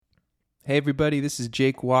Hey everybody, this is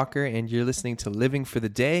Jake Walker, and you're listening to Living for the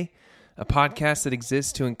Day, a podcast that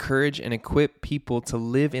exists to encourage and equip people to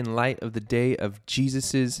live in light of the day of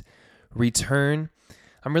Jesus' return.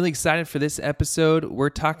 I'm really excited for this episode.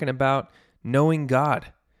 We're talking about knowing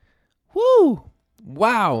God. Woo!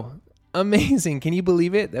 Wow! Amazing. Can you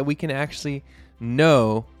believe it? That we can actually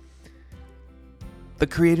know the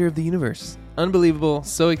creator of the universe. Unbelievable.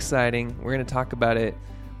 So exciting. We're going to talk about it.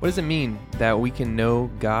 What does it mean that we can know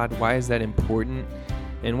God? Why is that important?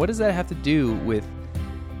 And what does that have to do with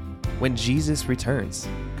when Jesus returns?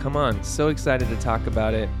 Come on, so excited to talk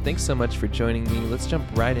about it. Thanks so much for joining me. Let's jump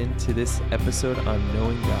right into this episode on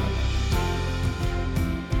knowing God.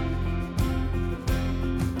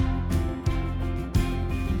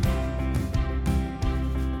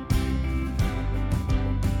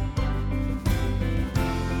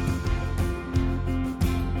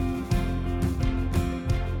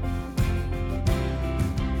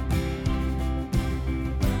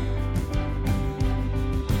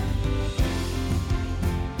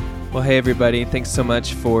 Well, hey everybody, thanks so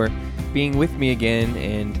much for being with me again.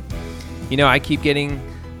 And, I keep getting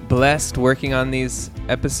blessed working on these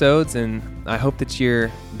episodes, and I hope that you're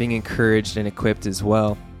being encouraged and equipped as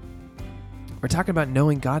well. We're talking about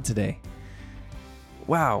knowing God today.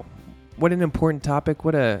 Wow, what an important topic,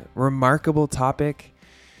 what a remarkable topic.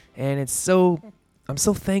 And I'm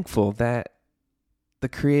so thankful that the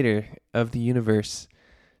creator of the universe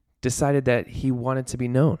decided that he wanted to be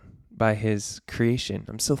known by his creation.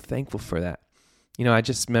 I'm so thankful for that. I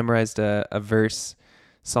just memorized a verse,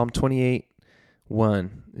 Psalm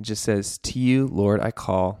 28:1. It just says, "To you, Lord, I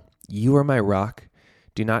call. You are my rock.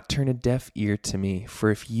 Do not turn a deaf ear to me. For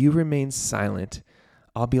if you remain silent,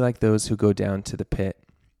 I'll be like those who go down to the pit,"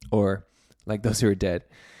 or like those who are dead.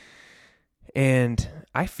 And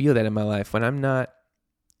I feel that in my life when I'm not,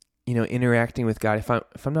 interacting with God, if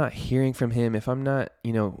I'm not hearing from him, if I'm not,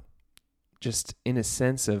 just in a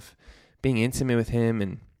sense of being intimate with him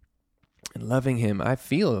and loving him, I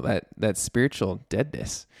feel that spiritual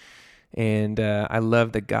deadness. And I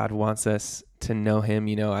love that God wants us to know him.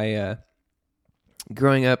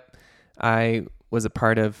 Growing up, I was a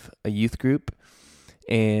part of a youth group,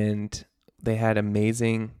 and they had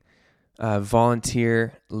amazing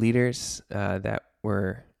volunteer leaders that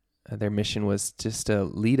were, their mission was just to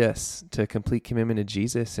lead us to complete commitment to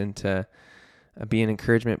Jesus and to be an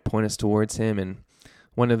encouragement, point us towards him. And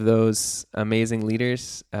one of those amazing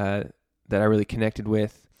leaders that I really connected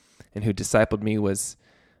with and who discipled me was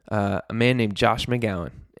a man named Josh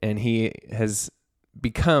McGowan. And he has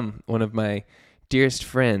become one of my dearest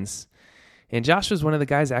friends. And Josh was one of the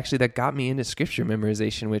guys actually that got me into scripture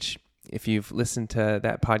memorization, which if you've listened to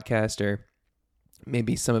that podcast or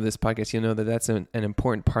maybe some of this podcast, you'll know that that's an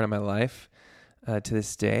important part of my life to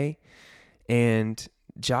this day. And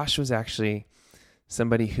Josh was actually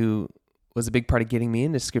somebody who was a big part of getting me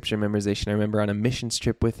into scripture memorization. I remember on a missions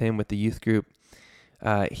trip with him, with the youth group,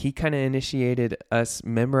 he kind of initiated us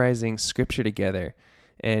memorizing scripture together.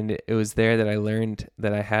 And it was there that I learned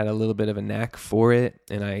that I had a little bit of a knack for it,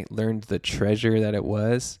 and I learned the treasure that it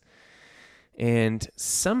was. And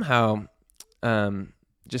somehow,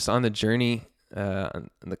 just on the journey, on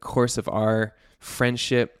the course of our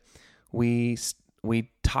friendship, we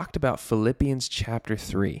talked about Philippians chapter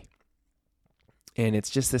 3. And it's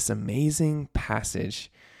just this amazing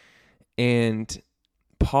passage. And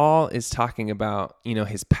Paul is talking about,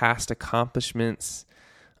 his past accomplishments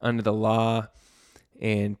under the law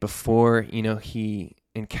and before, he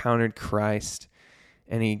encountered Christ.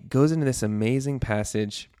 And he goes into this amazing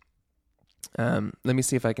passage. Let me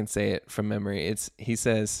see if I can say it from memory. He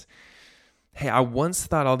says, "Hey, I once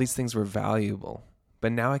thought all these things were valuable,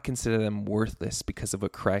 but now I consider them worthless because of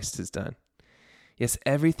what Christ has done. Yes,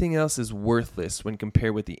 everything else is worthless when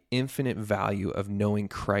compared with the infinite value of knowing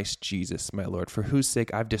Christ Jesus, my Lord, for whose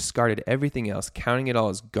sake I've discarded everything else, counting it all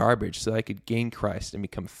as garbage so that I could gain Christ and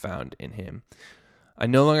become found in him. I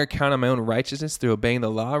no longer count on my own righteousness through obeying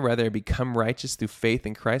the law, rather I become righteous through faith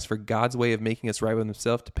in Christ, for God's way of making us right with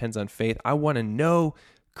himself depends on faith. I want to know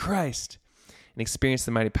Christ and experience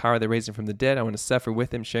the mighty power that raised him from the dead. I want to suffer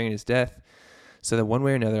with him, sharing in his death, so that one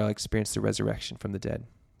way or another I'll experience the resurrection from the dead."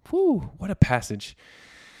 Whew, what a passage.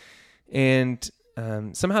 And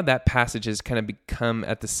somehow that passage has kind of become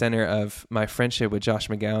at the center of my friendship with Josh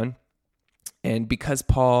McGowan. And because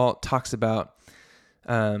Paul talks about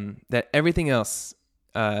that everything else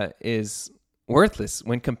is worthless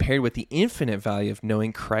when compared with the infinite value of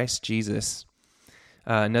knowing Christ Jesus.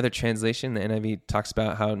 Another translation, the NIV, talks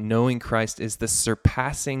about how knowing Christ is the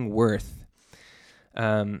surpassing worth.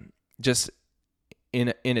 Just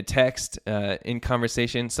in a text, in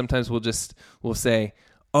conversation, sometimes we'll say,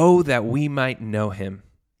 Oh, that we might know him,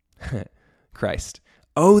 Christ.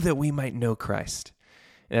 Oh, that we might know Christ.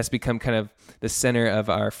 And that's become kind of the center of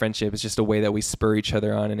our friendship. It's just a way that we spur each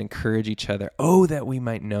other on and encourage each other. Oh, that we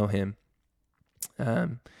might know him.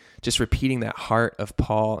 Just repeating that heart of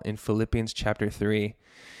Paul in Philippians chapter 3.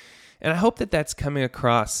 And I hope that that's coming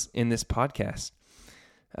across in this podcast.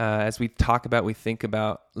 As we think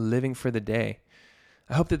about living for the day.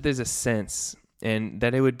 I hope that there's a sense and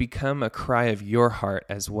that it would become a cry of your heart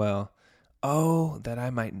as well. Oh, that I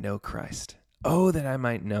might know Christ. Oh, that I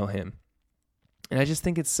might know him. And I just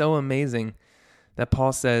think it's so amazing that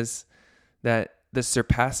Paul says that the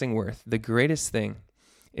surpassing worth, the greatest thing,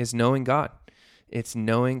 is knowing God. It's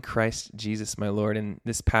knowing Christ Jesus, my Lord. And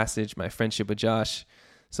this passage, my friendship with Josh,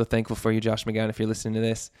 so thankful for you, Josh McGowan, if you're listening to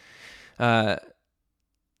this.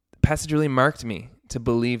 Passage really marked me to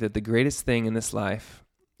believe that the greatest thing in this life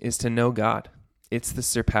is to know God. It's the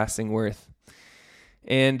surpassing worth.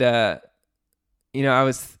 And, I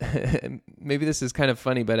was, maybe this is kind of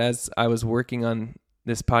funny, but as I was working on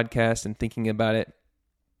this podcast and thinking about it,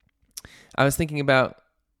 I was thinking about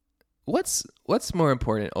what's more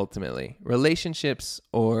important ultimately, relationships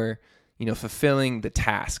or, fulfilling the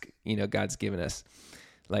task, God's given us,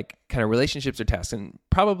 like kind of relationships or tasks. And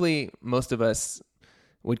probably most of us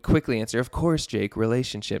would quickly answer, of course, Jake,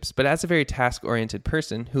 relationships. But as a very task-oriented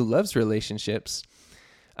person who loves relationships,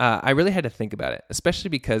 I really had to think about it, especially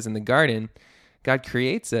because in the garden, God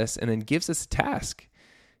creates us and then gives us a task.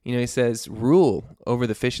 He says, rule over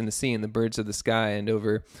the fish in the sea and the birds of the sky and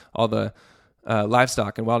over all the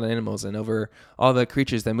livestock and wild animals and over all the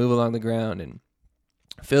creatures that move along the ground and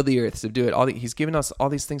fill the earth, subdue it. He's given us all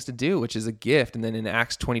these things to do, which is a gift. And then in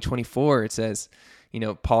Acts 20:24, it says,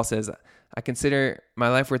 Paul says, I consider my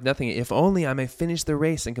life worth nothing if only I may finish the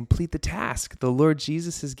race and complete the task the Lord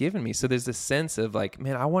Jesus has given me. So there's this sense of like,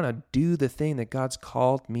 man, I want to do the thing that God's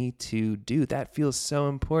called me to do. That feels so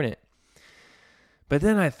important. But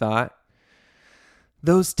then I thought,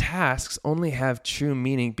 those tasks only have true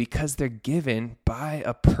meaning because they're given by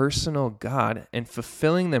a personal God, and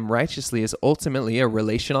fulfilling them righteously is ultimately a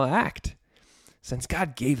relational act, since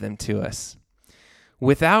God gave them to us.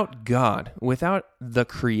 Without God, without the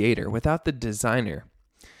creator, without the designer,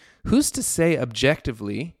 who's to say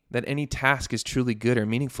objectively that any task is truly good or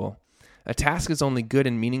meaningful? A task is only good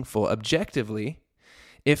and meaningful objectively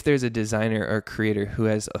if there's a designer or creator who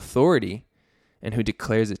has authority and who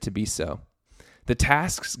declares it to be so. The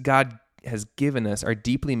tasks God has given us are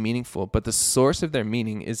deeply meaningful, but the source of their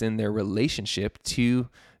meaning is in their relationship to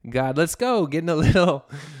God. Let's go, getting a little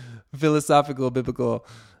philosophical, biblical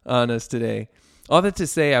on us today. All that to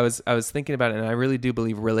say, I was thinking about it, and I really do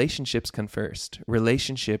believe relationships come first.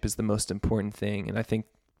 Relationship is the most important thing, and I think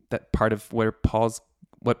that part of what Paul's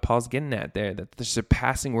getting at there, that the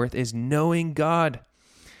surpassing worth is knowing God.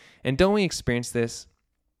 And don't we experience this?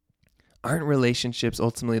 Aren't relationships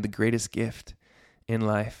ultimately the greatest gift in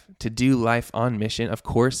life? To do life on mission. Of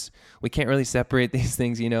course, we can't really separate these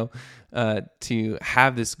things, to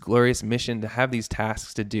have this glorious mission, to have these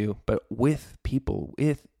tasks to do, but with people,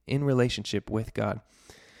 in relationship with God.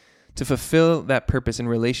 To fulfill that purpose in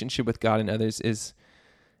relationship with God and others is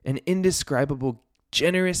an indescribable,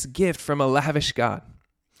 generous gift from a lavish God.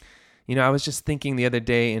 I was just thinking the other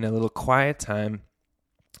day in a little quiet time,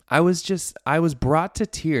 I was brought to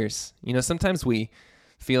tears. Sometimes we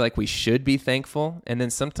feel like we should be thankful, and then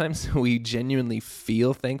sometimes we genuinely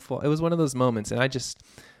feel thankful. It was one of those moments, and I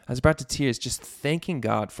was brought to tears just thanking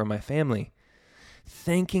God for my family,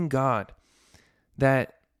 thanking God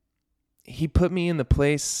that he put me in the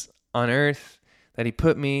place on earth that he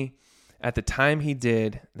put me at the time he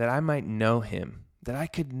did, that I might know him, that I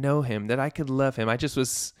could know him, that I could love him. I just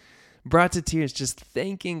was brought to tears just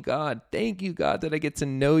thanking God. Thank you, God, that I get to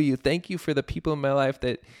know you. Thank you for the people in my life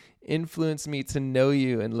that influence me to know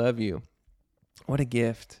you and love you. What a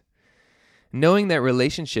gift. Knowing that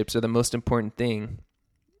relationships are the most important thing,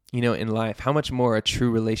 in life, how much more a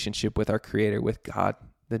true relationship with our Creator, with God,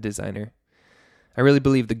 the designer. I really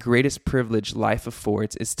believe the greatest privilege life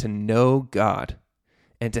affords is to know God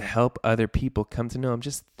and to help other people come to know him.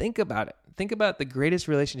 Just think about it. Think about the greatest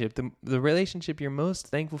relationship, the relationship you're most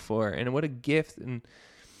thankful for, and what a gift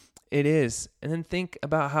it is. And then think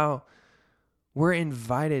about how we're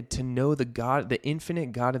invited to know the God, the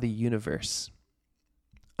infinite God of the universe.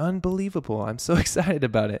 Unbelievable. I'm so excited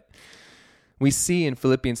about it. We see in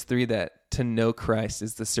Philippians 3 that to know Christ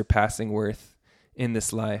is the surpassing worth in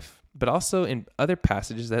this life, but also in other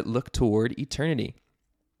passages that look toward eternity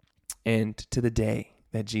and to the day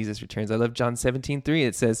that Jesus returns. I love John 17:3.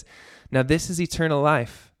 It says, now this is eternal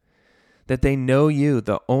life, that they know you,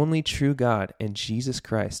 the only true God, and Jesus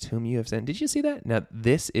Christ, whom you have sent. Did you see that? Now,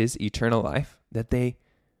 this is eternal life, that they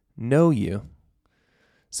know you.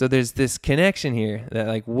 So there's this connection here that,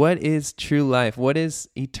 like, what is true life? What is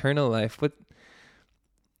eternal life?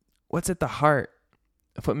 What's at the heart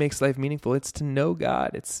of what makes life meaningful? It's to know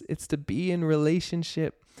God. It's to be in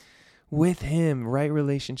relationship with him, right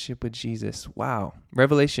relationship with Jesus. Wow.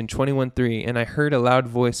 Revelation 21:3, and I heard a loud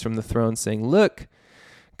voice from the throne saying, "Look,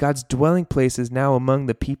 God's dwelling place is now among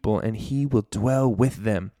the people, and he will dwell with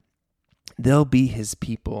them. They'll be his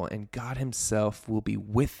people, and God himself will be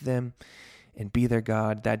with them and be their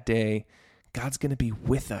God." That day, God's going to be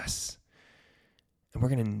with us, and we're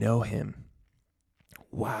going to know him.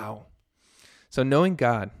 Wow. So knowing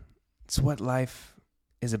God, it's what life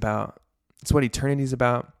is about. It's what eternity is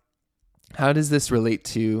about. How does this relate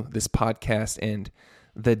to this podcast and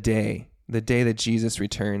the day that Jesus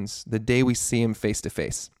returns, the day we see him face to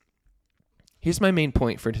face? Here's my main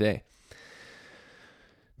point for today.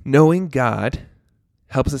 Knowing God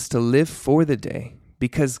helps us to live for the day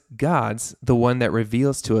because God's the one that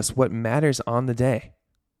reveals to us what matters on the day.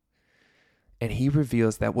 And he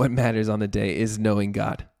reveals that what matters on the day is knowing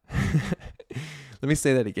God. Let me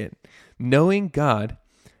say that again. Knowing God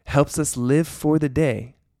helps us live for the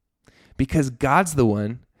day because God's the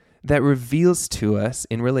one that reveals to us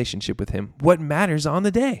in relationship with him what matters on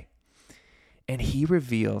the day. And he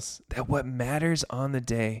reveals that what matters on the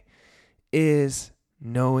day is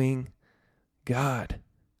knowing God.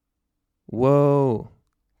 Whoa.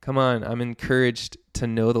 Come on. I'm encouraged to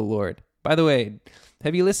know the Lord. By the way,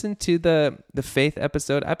 have you listened to the faith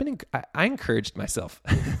episode? I encouraged myself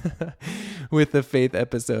with the faith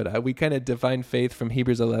episode. We kind of define faith from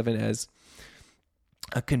Hebrews 11 as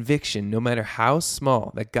a conviction, no matter how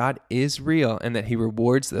small, that God is real and that he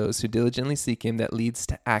rewards those who diligently seek him, that leads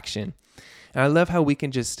to action. And I love how we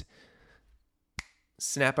can just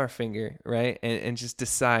snap our finger, right? And just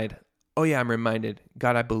decide, oh yeah, I'm reminded,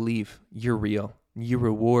 God, I believe you're real. You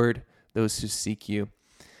reward those who seek you.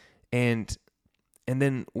 And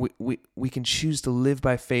then we can choose to live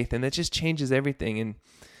by faith, and that just changes everything. And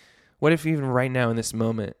what if even right now in this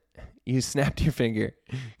moment, you snapped your finger?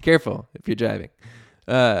 Careful if you're driving.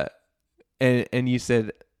 And you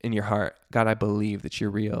said in your heart, God, I believe that you're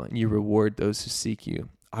real and you reward those who seek you.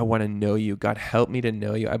 I want to know you. God, help me to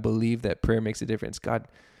know you. I believe that prayer makes a difference. God,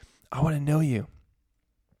 I want to know you.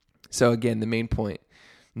 So again, the main point,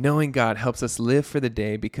 knowing God helps us live for the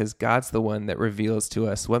day because God's the one that reveals to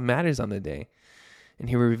us what matters on the day. And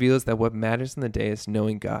he reveals that what matters on the day is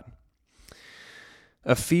knowing God.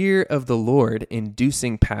 A fear of the Lord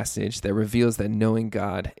inducing passage that reveals that knowing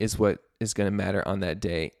God is what is going to matter on that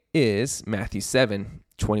day is Matthew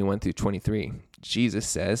 7:21-23. Jesus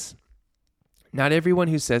says, "Not everyone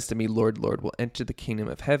who says to me, 'Lord, Lord,' will enter the kingdom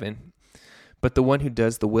of heaven, but the one who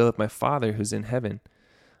does the will of my Father who's in heaven.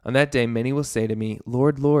 On that day, many will say to me,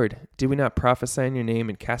 'Lord, Lord, did we not prophesy in your name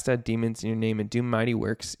and cast out demons in your name and do mighty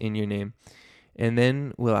works in your name?' And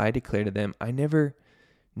then will I declare to them, 'I never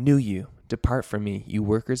knew you. Depart from me, you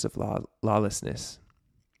workers of lawlessness.'"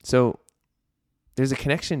 So there's a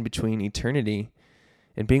connection between eternity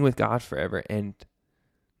and being with God forever and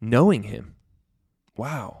knowing him.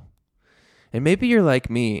 Wow. And maybe you're like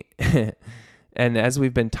me, and as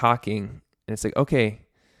we've been talking, and it's like, okay,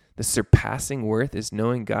 the surpassing worth is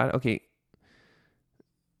knowing God. Okay,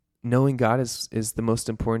 knowing God is the most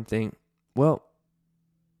important thing. Well,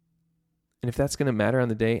 and if that's going to matter on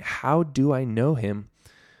the day, how do I know him?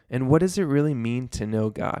 And what does it really mean to know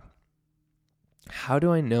God? How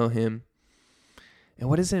do I know him? And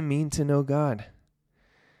what does it mean to know God?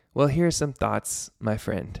 Well, here are some thoughts, my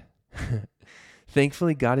friend.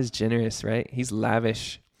 Thankfully, God is generous, right? He's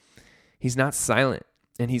lavish. He's not silent,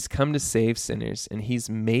 and he's come to save sinners, and he's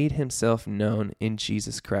made himself known in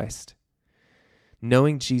Jesus Christ.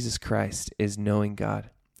 Knowing Jesus Christ is knowing God.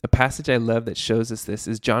 A passage I love that shows us this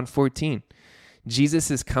is John 14. Jesus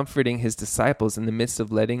is comforting his disciples in the midst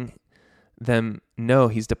of letting them know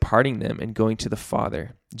he's departing them and going to the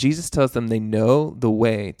Father. Jesus tells them they know the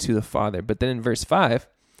way to the Father. But then in verse 5,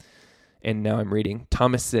 and now I'm reading,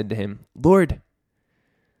 Thomas said to him, "Lord,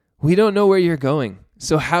 we don't know where you're going,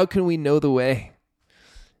 so how can we know the way?"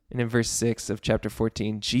 And in verse 6 of chapter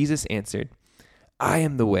 14, Jesus answered, "I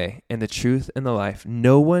am the way and the truth and the life.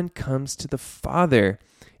 No one comes to the Father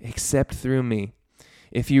except through me.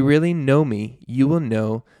 If you really know me, you will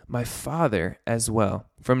know my Father as well.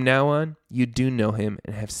 From now on, you do know him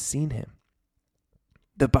and have seen him."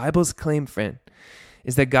 The Bible's claim, friend,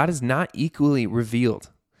 is that God is not equally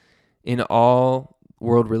revealed in all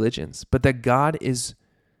world religions, but that God is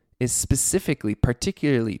specifically,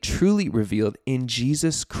 particularly, truly revealed in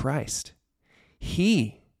Jesus Christ.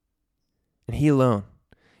 He, and He alone,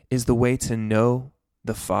 is the way to know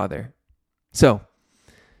the Father. So,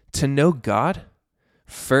 to know God,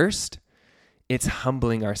 first, it's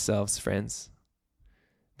humbling ourselves, friends.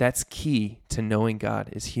 That's key to knowing God,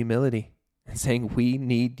 is humility and saying we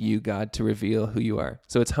need you, God, to reveal who you are.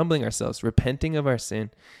 So it's humbling ourselves, repenting of our sin,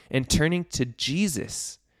 and turning to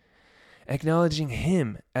Jesus, acknowledging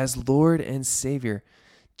Him as Lord and Savior.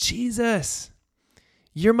 Jesus,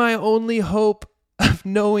 you're my only hope of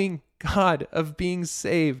knowing God, of being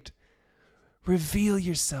saved. Reveal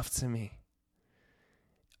yourself to me.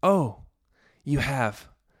 Oh, you have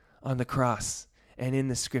on the cross and in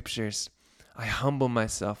the scriptures. I humble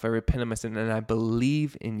myself, I repent of my sin, and I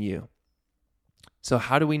believe in you. So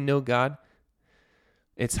how do we know God?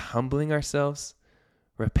 It's humbling ourselves,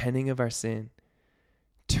 repenting of our sin,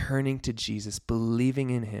 turning to Jesus,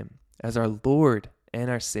 believing in Him as our Lord and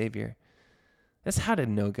our Savior. That's how to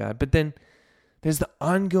know God. But then there's the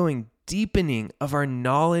ongoing deepening of our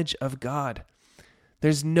knowledge of God.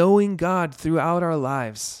 There's knowing God throughout our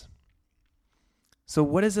lives. So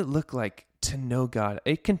what does it look like to know God?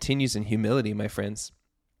 It continues in humility, my friends.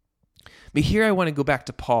 But here I want to go back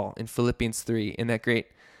to Paul in Philippians 3 in that great,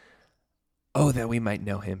 oh, that we might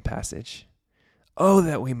know Him passage. Oh,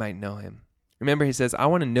 that we might know Him. Remember, he says, I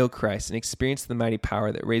want to know Christ and experience the mighty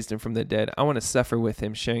power that raised Him from the dead. I want to suffer with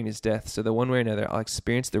Him, sharing His death, so that one way or another I'll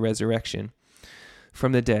experience the resurrection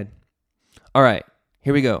from the dead. All right,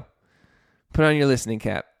 here we go. Put on your listening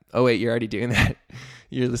cap. Oh, wait, you're already doing that.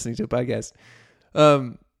 You're listening to a podcast.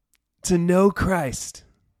 To know Christ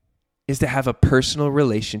is to have a personal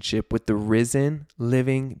relationship with the risen,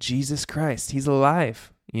 living Jesus Christ. He's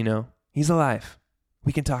alive, He's alive.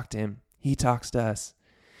 We can talk to Him. He talks to us.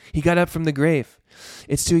 He got up from the grave.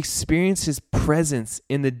 It's to experience His presence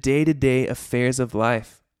in the day-to-day affairs of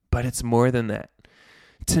life. But it's more than that.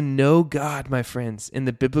 To know God, my friends, in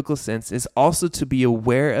the biblical sense, is also to be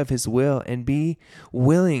aware of His will and be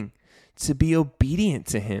willing to be obedient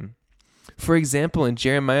to Him. For example, in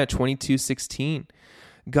Jeremiah 22:16,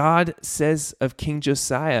 God says of King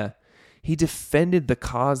Josiah, he defended the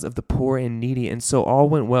cause of the poor and needy, and so all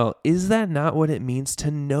went well. Is that not what it means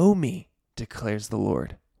to know me, declares the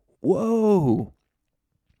Lord? Whoa!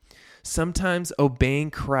 Sometimes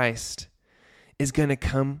obeying Christ is going to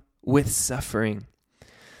come with suffering.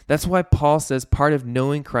 That's why Paul says part of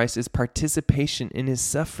knowing Christ is participation in His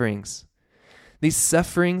sufferings. These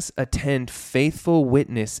sufferings attend faithful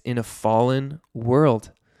witness in a fallen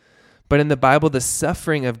world. But in the Bible, the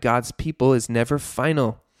suffering of God's people is never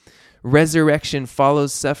final. Resurrection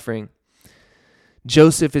follows suffering.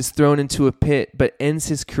 Joseph is thrown into a pit, but ends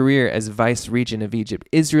his career as vice-regent of Egypt.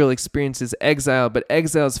 Israel experiences exile, but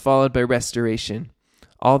exile is followed by restoration.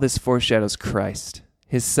 All this foreshadows Christ.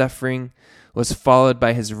 His suffering was followed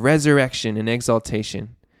by His resurrection and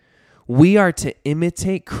exaltation. We are to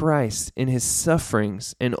imitate Christ in His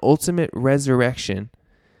sufferings and ultimate resurrection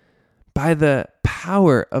by the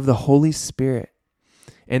power of the Holy Spirit.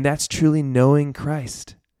 And that's truly knowing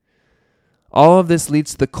Christ. All of this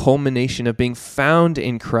leads to the culmination of being found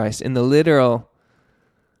in Christ, in the literal,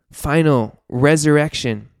 final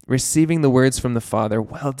resurrection, receiving the words from the Father,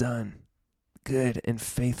 well done, good and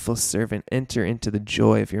faithful servant, enter into the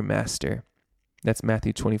joy of your master. That's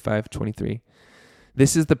Matthew 25:23.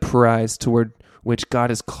 This is the prize toward which God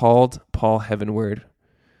has called Paul heavenward.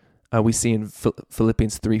 We see in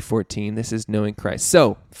Philippians 3:14. This is knowing Christ.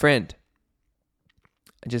 So, friend,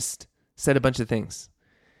 I just said a bunch of things.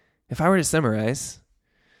 If I were to summarize,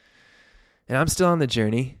 and I'm still on the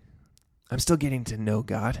journey, I'm still getting to know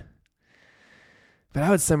God, but I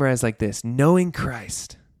would summarize like this. Knowing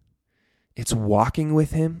Christ, it's walking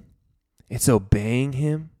with Him, it's obeying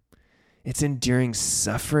Him, it's enduring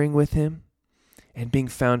suffering with Him, and being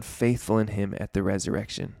found faithful in Him at the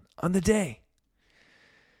resurrection on the day.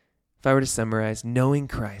 If I were to summarize, knowing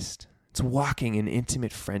Christ, it's walking in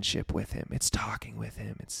intimate friendship with Him. It's talking with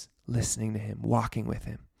Him. It's listening to Him, walking with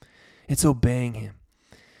Him. It's obeying Him.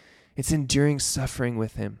 It's enduring suffering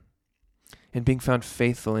with Him and being found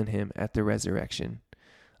faithful in Him at the resurrection.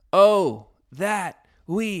 Oh, that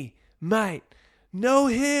we might know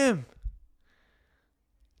Him.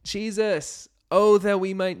 Jesus, oh, that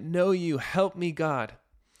we might know you. Help me, God.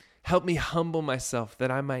 Help me humble myself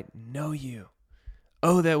that I might know you.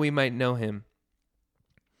 Oh, that we might know Him.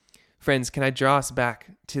 Friends, can I draw us back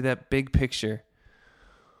to that big picture?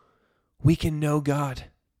 We can know God.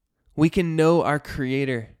 We can know our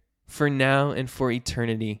Creator for now and for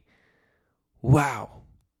eternity. Wow.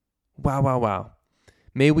 Wow, wow, wow.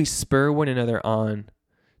 May we spur one another on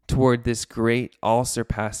toward this great,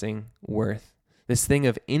 all-surpassing worth, this thing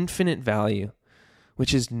of infinite value,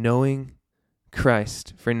 which is knowing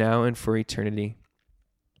Christ for now and for eternity.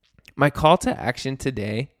 My call to action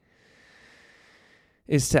today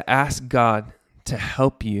is to ask God to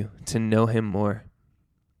help you to know him more,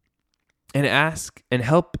 and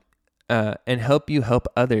help you help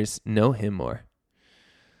others know him more.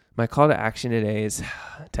 My call to action today is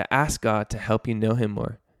to ask God to help you know him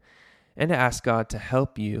more, and to ask God to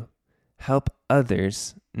help you help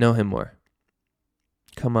others know him more.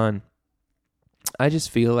 Come on. I just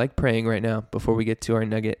feel like praying right now before we get to our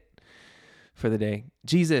nugget for the day.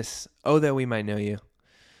 Jesus, oh, that we might know you.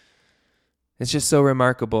 It's just so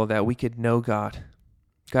remarkable that we could know God.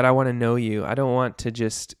 God, I want to know you. I don't want to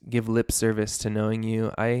just give lip service to knowing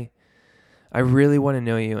you. I really want to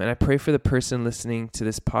know you. And I pray for the person listening to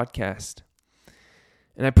this podcast.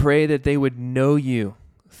 And I pray that they would know you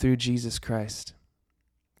through Jesus Christ.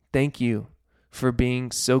 Thank you for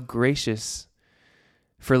being so gracious,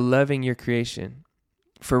 for loving your creation,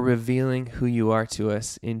 for revealing who you are to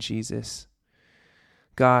us in Jesus.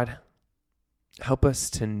 God, help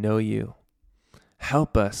us to know you.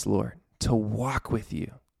 Help us, Lord, to walk with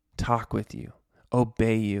you, talk with you,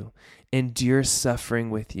 obey you, endure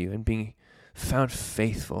suffering with you, and being found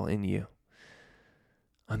faithful in you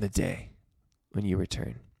on the day when you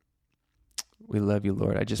return. We love you,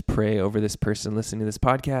 Lord. I just pray over this person listening to this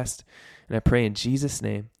podcast, and I pray in Jesus'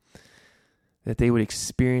 name that they would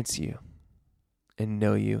experience you and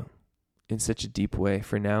know you in such a deep way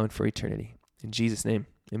for now and for eternity. In Jesus' name,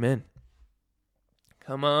 amen.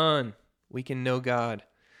 Come on. We can know God,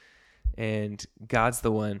 and God's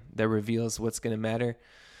the one that reveals what's going to matter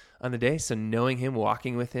on the day. So knowing him,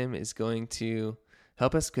 walking with him is going to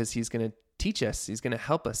help us, because he's going to teach us. He's going to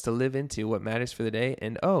help us to live into what matters for the day.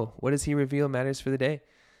 And what does he reveal matters for the day?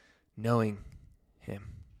 Knowing him.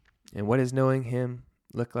 And what does knowing him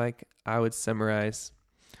look like? I would summarize: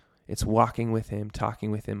 it's walking with him,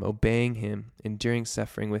 talking with him, obeying him, enduring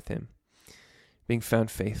suffering with him, being found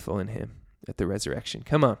faithful in him at the resurrection.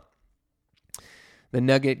 Come on. The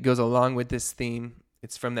nugget goes along with this theme.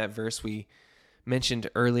 It's from that verse we mentioned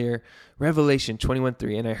earlier, Revelation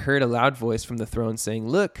 21:3. And I heard a loud voice from the throne saying,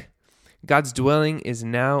 "Look, God's dwelling is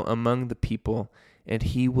now among the people, and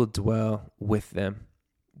he will dwell with them.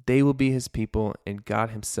 They will be his people, and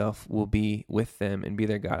God himself will be with them and be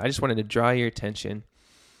their God." I just wanted to draw your attention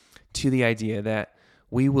to the idea that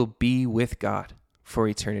we will be with God for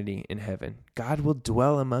eternity in heaven. God will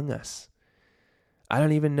dwell among us. I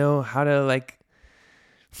don't even know how to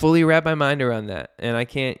fully wrap my mind around that, and I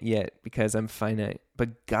can't yet because I'm finite.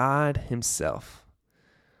 But God himself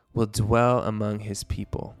will dwell among his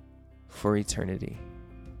people for eternity.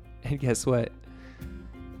 And guess what?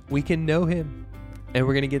 We can know him, and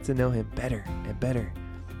we're going to get to know him better and better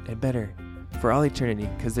and better for all eternity,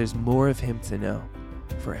 because there's more of him to know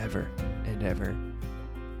forever and ever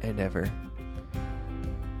and ever.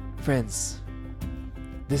 Friends,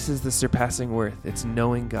 this is the surpassing worth. It's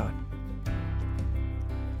knowing God.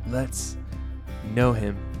 Let's know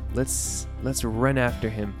him. Let's run after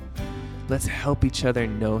him. Let's help each other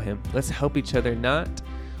know him. Let's help each other not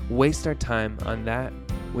waste our time on that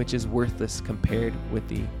which is worthless compared with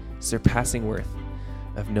the surpassing worth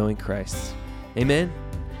of knowing Christ. Amen?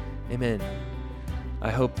 Amen.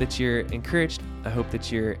 I hope that you're encouraged. I hope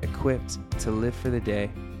that you're equipped to live for the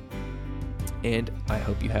day. And I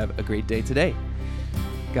hope you have a great day today.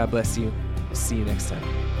 God bless you. See you next time.